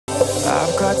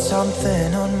I've got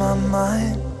something on my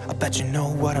mind. I bet you know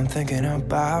what I'm thinking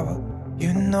about.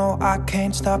 You know I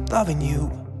can't stop loving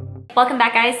you. Welcome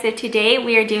back, guys. So today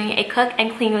we are doing a cook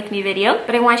and clean with me video,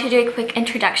 but I wanted to do a quick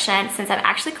introduction since I'm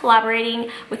actually collaborating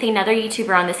with another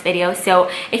YouTuber on this video. So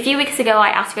a few weeks ago I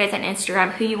asked you guys on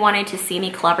Instagram who you wanted to see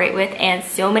me collaborate with, and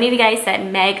so many of you guys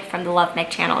said Meg from the Love Meg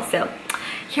channel. So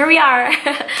here we are.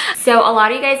 So a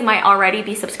lot of you guys might already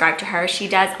be subscribed to her. She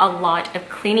does a lot of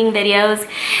cleaning videos,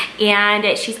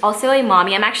 and she's also a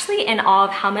mommy. I'm actually in awe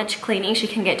of how much cleaning she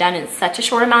can get done in such a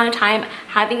short amount of time,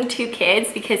 having 2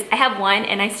 kids, because I have 1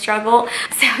 and I struggle.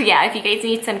 So yeah, if you guys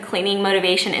need some cleaning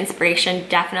motivation, inspiration,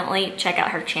 definitely check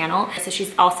out her channel. So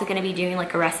she's also gonna be doing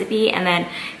like a recipe and then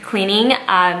cleaning.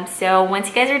 So once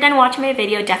you guys are done watching my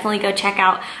video, definitely go check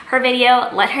out her video.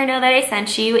 Let her know that I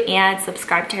sent you and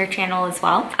subscribe to her channel as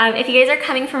well. If you guys are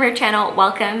coming from her channel,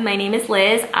 welcome. My name is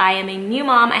Liz. I am a new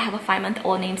mom. I have a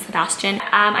 5-month-old named Sebastian.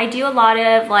 I do a lot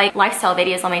of like lifestyle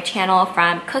videos on my channel,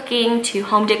 from cooking to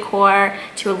home decor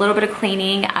to a little bit of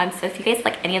cleaning. So if you guys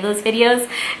like any of those videos,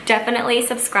 definitely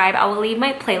subscribe. I will leave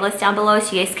my playlist down below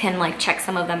so you guys can like check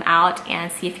some of them out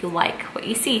and see if you like what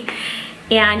you see.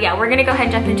 And yeah, we're gonna go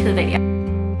ahead and jump into the video.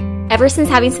 Ever since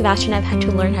having Sebastian, I've had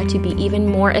to learn how to be even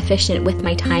more efficient with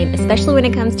my time, especially when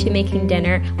it comes to making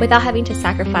dinner without having to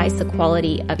sacrifice the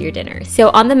quality of your dinner. So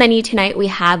on the menu tonight, we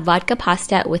have vodka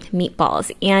pasta with meatballs.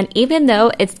 And even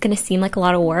though it's gonna seem like a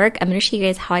lot of work, I'm gonna show you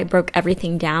guys how I broke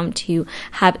everything down to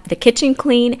have the kitchen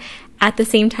clean at the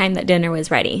same time that dinner was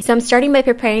ready. So I'm starting by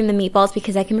preparing the meatballs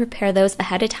because I can prepare those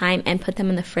ahead of time and put them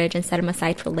in the fridge and set them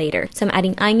aside for later. So I'm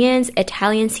adding onions,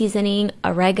 Italian seasoning,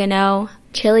 oregano,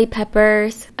 chili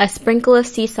peppers, a sprinkle of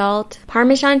sea salt,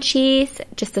 Parmesan cheese,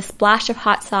 just a splash of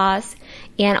hot sauce,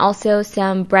 and also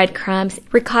some breadcrumbs,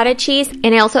 ricotta cheese,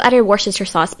 and I also added Worcestershire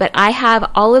sauce, but I have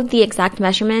all of the exact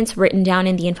measurements written down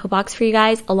in the info box for you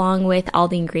guys, along with all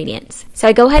the ingredients. So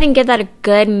I go ahead and give that a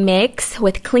good mix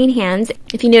with clean hands.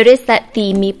 If you notice that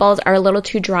the meatballs are a little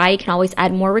too dry, you can always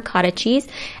add more ricotta cheese,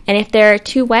 and if they're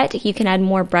too wet, you can add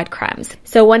more breadcrumbs.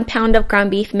 So 1 pound of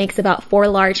ground beef makes about 4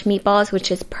 large meatballs,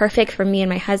 which is perfect for me and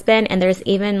my husband, and there's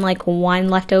even like 1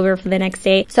 left over for the next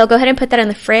day. So I'll go ahead and put that in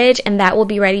the fridge, and that will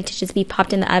be ready to just be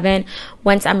popped in the oven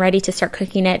once I'm ready to start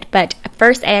cooking it. But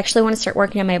first, I actually want to start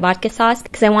working on my vodka sauce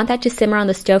because I want that to simmer on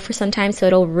the stove for some time so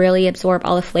it'll really absorb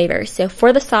all the flavors. So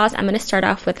for the sauce, I'm going to start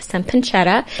off with some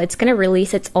pancetta. It's going to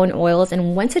release its own oils,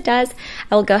 and once it does,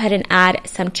 I will go ahead and add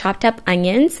some chopped up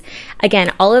onions.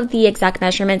 Again, all of the exact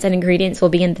measurements and ingredients will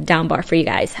be in the down bar for you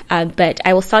guys, but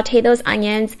I will saute those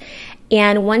onions,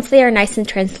 and once they are nice and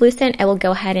translucent, I will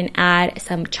go ahead and add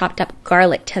some chopped up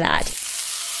garlic to that.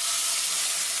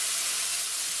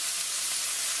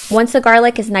 Once the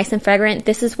garlic is nice and fragrant,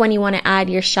 this is when you want to add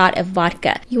your shot of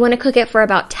vodka. You want to cook it for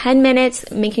about 10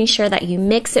 minutes, making sure that you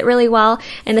mix it really well,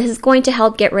 and this is going to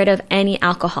help get rid of any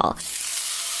alcohol.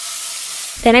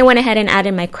 Then I went ahead and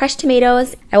added my crushed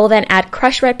tomatoes. I will then add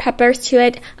crushed red peppers to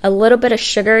it, a little bit of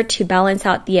sugar to balance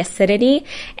out the acidity,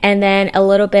 and then a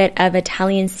little bit of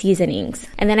Italian seasonings.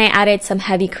 And then I added some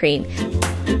heavy cream.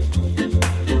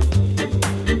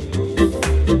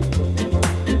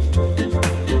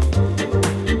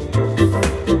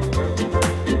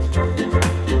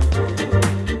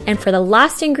 And for the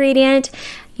last ingredient,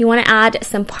 you want to add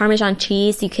some Parmesan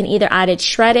cheese. You can either add it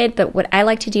shredded, but what I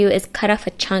like to do is cut off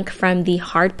a chunk from the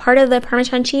hard part of the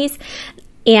Parmesan cheese,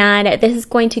 and this is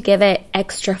going to give it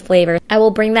extra flavor. I will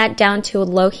bring that down to a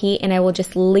low heat, and I will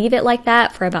just leave it like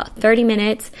that for about 30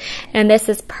 minutes. And this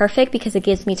is perfect because it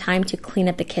gives me time to clean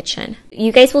up the kitchen.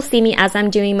 You guys will see me as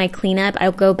I'm doing my cleanup.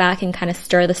 I'll go back and kind of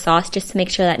stir the sauce just to make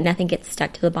sure that nothing gets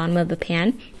stuck to the bottom of the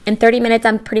pan. In 30 minutes,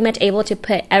 I'm pretty much able to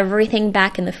put everything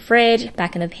back in the fridge,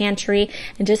 back in the pantry,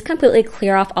 and just completely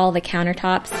clear off all the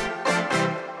countertops.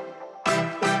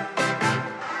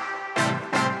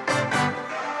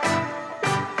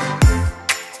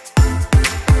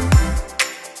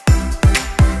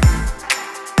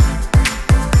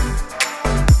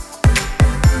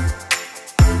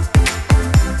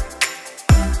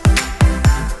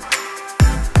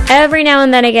 Every now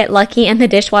and then I get lucky and the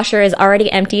dishwasher is already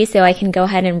empty, so I can go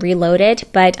ahead and reload it.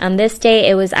 But on this day,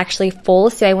 it was actually full,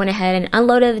 so I went ahead and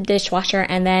unloaded the dishwasher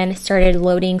and then started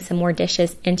loading some more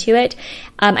dishes into it.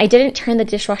 I didn't turn the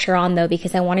dishwasher on though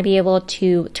because I want to be able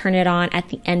to turn it on at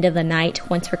the end of the night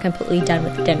once we're completely done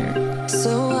with dinner. So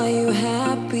are you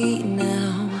happy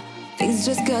now? Things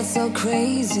just got so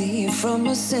crazy from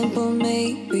a simple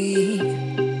maybe.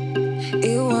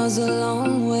 It was a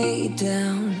long way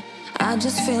down. I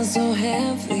just feel so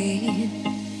heavy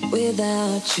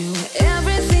without you.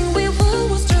 Everything we were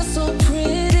was just so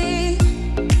pretty,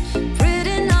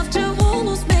 pretty enough to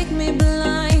almost make me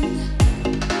blind.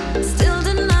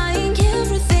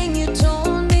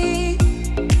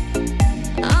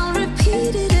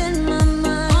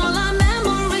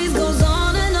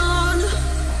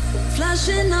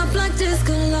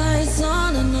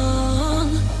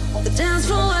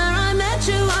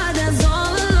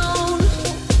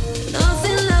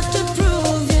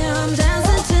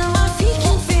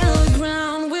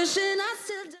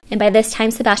 And by this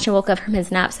time, Sebastian woke up from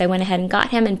his nap, so I went ahead and got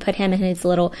him and put him in his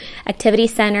little activity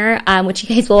center, which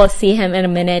you guys will see him in a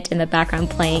minute in the background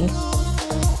playing.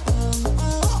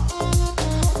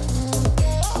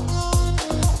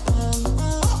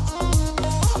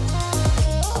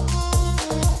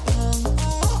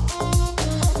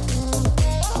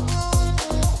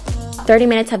 30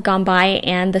 minutes have gone by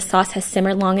and the sauce has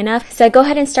simmered long enough. So I go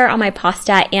ahead and start on my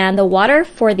pasta, and the water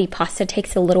for the pasta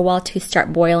takes a little while to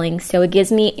start boiling. So it gives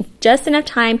me just enough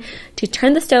time to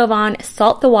turn the stove on,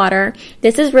 salt the water.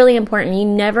 This is really important. You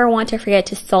never want to forget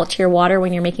to salt your water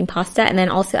when you're making pasta, and then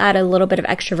also add a little bit of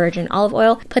extra virgin olive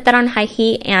oil. Put that on high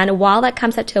heat, and while that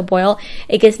comes up to a boil,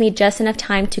 it gives me just enough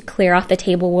time to clear off the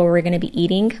table where we're going to be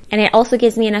eating. And it also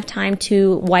gives me enough time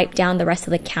to wipe down the rest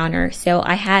of the counter. So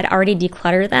I had already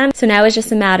decluttered them. So now it's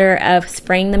just a matter of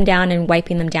spraying them down and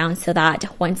wiping them down so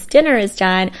that once dinner is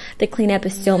done, the cleanup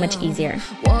is so much easier.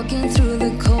 Walking through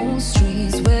the cold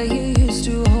streets where you used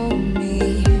to hold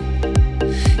me.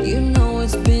 You know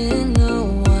it's been a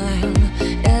while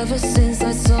ever since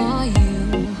I saw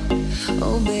you.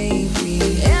 Oh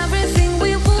baby, everything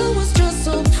we were was just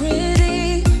so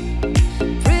pretty,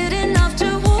 pretty enough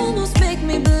to almost make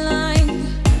me blind.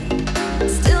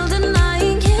 Still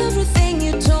denying everything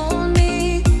you told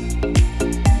me.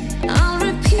 I'll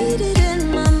repeat it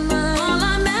in my mind. All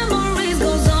our memories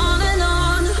goes on and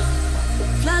on,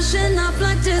 flashing up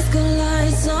like disco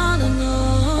lights on and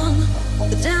on.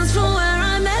 The dance floor where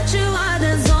I met you, I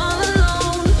dance all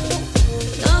alone.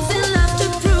 Nothing left to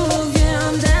prove, yeah,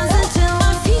 I'm dancing till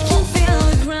my feet can feel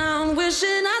the ground. Wishing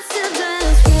I still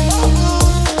dance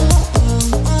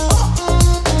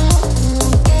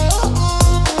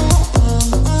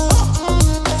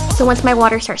So once my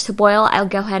water starts to boil, I'll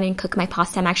go ahead and cook my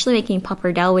pasta. I'm actually making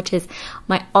pappardelle, which is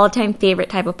my all-time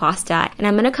favorite type of pasta. And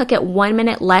I'm going to cook it 1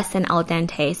 minute less than al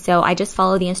dente. So I just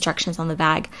follow the instructions on the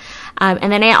bag.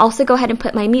 And then I also go ahead and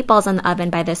put my meatballs in the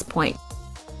oven by this point.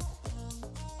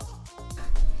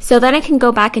 So then I can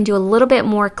go back and do a little bit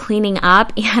more cleaning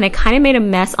up, and I kind of made a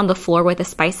mess on the floor with the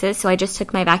spices. So I just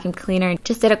took my vacuum cleaner and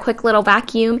just did a quick little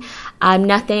vacuum.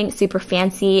 Nothing super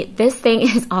fancy. This thing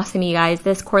is awesome, you guys.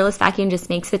 This cordless vacuum just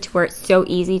makes it to where it's so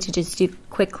easy to just do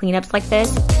quick cleanups like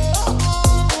this.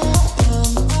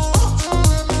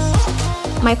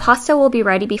 My pasta will be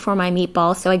ready before my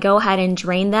meatballs, so I go ahead and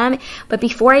drain them. But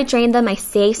before I drain them, I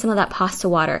save some of that pasta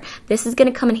water. This is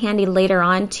going to come in handy later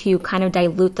on to kind of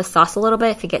dilute the sauce a little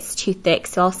bit if it gets too thick.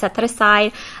 So I'll set that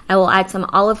aside. I will add some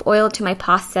olive oil to my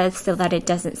pasta so that it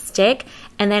doesn't stick.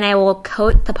 And then I will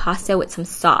coat the pasta with some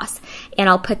sauce. And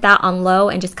I'll put that on low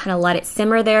and just kind of let it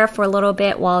simmer there for a little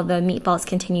bit while the meatballs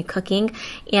continue cooking.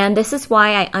 And this is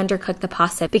why I undercook the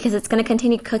pasta, because it's going to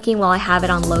continue cooking while I have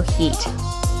it on low heat.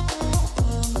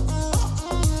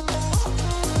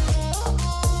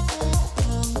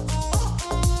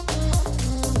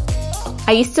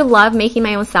 I used to love making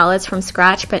my own salads from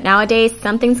scratch, but nowadays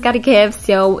something's got to give,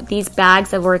 so these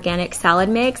bags of organic salad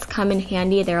mix come in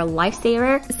handy. They're a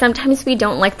lifesaver. Sometimes we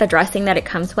don't like the dressing that it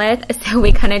comes with, so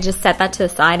we kind of just set that to the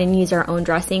side and use our own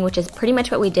dressing, which is pretty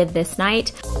much what we did this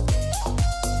night.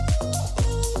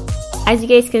 As you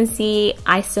guys can see,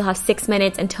 I still have 6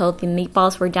 minutes until the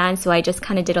meatballs were done, so I just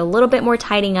kind of did a little bit more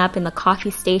tidying up in the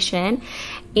coffee station,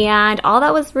 and all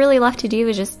that was really left to do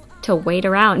was just to wait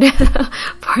around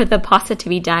for the pasta to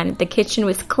be done. The kitchen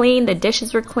was clean, the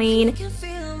dishes were clean.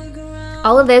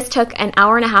 All of this took an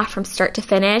hour and a half from start to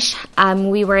finish.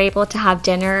 We were able to have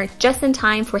dinner just in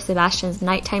time for Sebastian's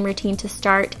nighttime routine to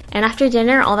start. And after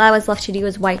dinner, all that was left to do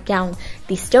was wipe down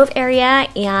the stove area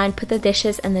and put the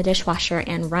dishes in the dishwasher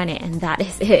and run it, and that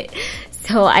is it.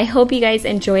 So I hope you guys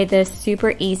enjoyed this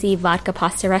super easy vodka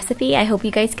pasta recipe. I hope you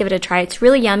guys give it a try. It's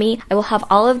really yummy. I will have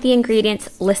all of the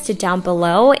ingredients listed down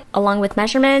below along with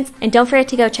measurements. And don't forget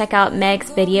to go check out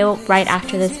Meg's video right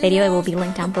after this video. It will be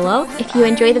linked down below. If you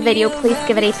enjoyed the video, please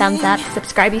give it a thumbs up,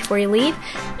 subscribe before you leave,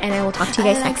 and I will talk to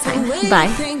you guys next time.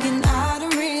 Bye.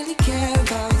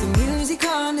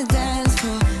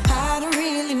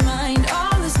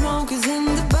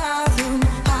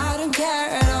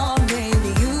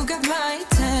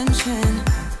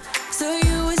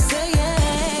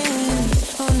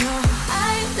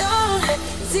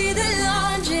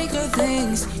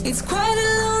 It's quite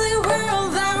a long